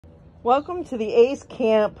Welcome to the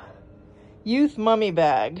AceCamp Youth Mummy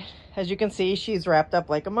Bag. As you can see, she's wrapped up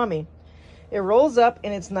like a mummy. It rolls up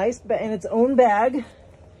in its in its own bag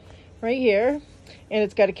right here, and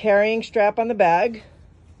it's got a carrying strap on the bag,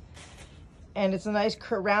 and it's a nice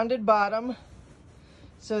rounded bottom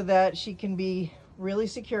so that she can be really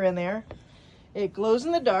secure in there. It glows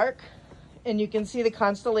in the dark, and you can see the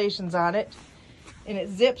constellations on it, and it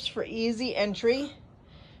zips for easy entry.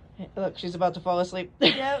 Look, she's about to fall asleep.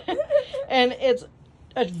 Yep. And it's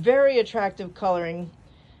a very attractive coloring.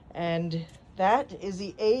 And that is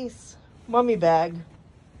the Ace Mummy Bag.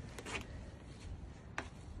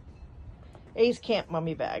 AceCamp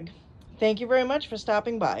Mummy Bag. Thank you very much for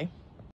stopping by.